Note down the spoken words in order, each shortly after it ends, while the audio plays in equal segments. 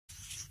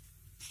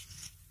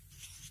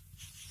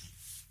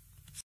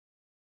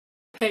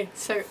Hey,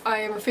 so I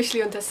am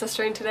officially on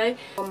testosterone today.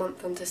 1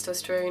 month on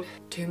testosterone.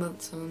 2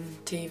 months on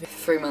TV.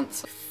 3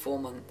 months, 4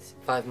 months,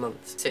 5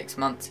 months, 6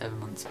 months, 7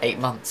 months, 8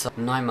 months,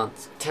 9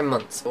 months, 10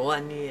 months,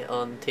 1 year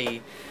on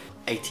T,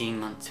 18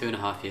 months,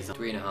 2.5 years,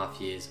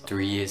 3.5 years,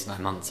 3 years,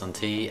 9 months on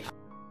T.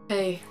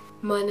 Hey,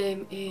 my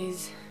name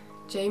is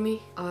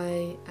Jamie.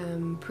 I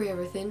am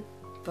pre-everything,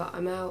 but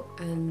I'm out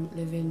and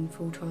living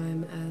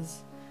full-time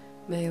as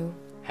male.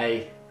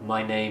 Hey,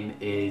 my name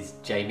is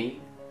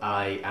Jamie.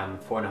 I am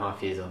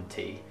 4.5 years on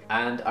T,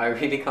 and I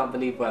really can't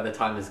believe where the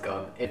time has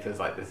gone. It feels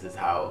like this is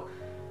how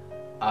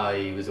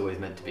I was always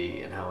meant to be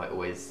and how I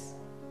always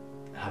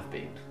have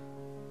been.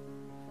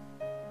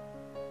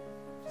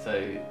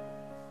 So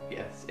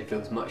yes, it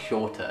feels much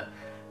shorter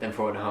than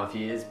 4.5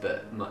 years,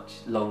 but much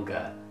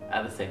longer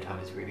at the same time.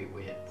 It's really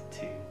weird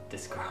to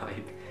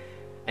describe.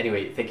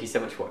 Anyway, thank you so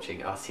much for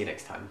watching. I'll see you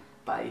next time.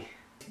 Bye.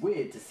 It's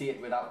weird to see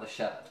it without the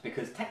shirt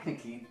because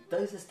technically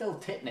those are still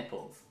tit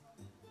nipples.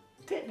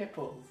 Tit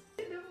nipples.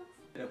 Tit nipples.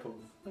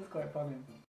 Nipples. That's quite funny.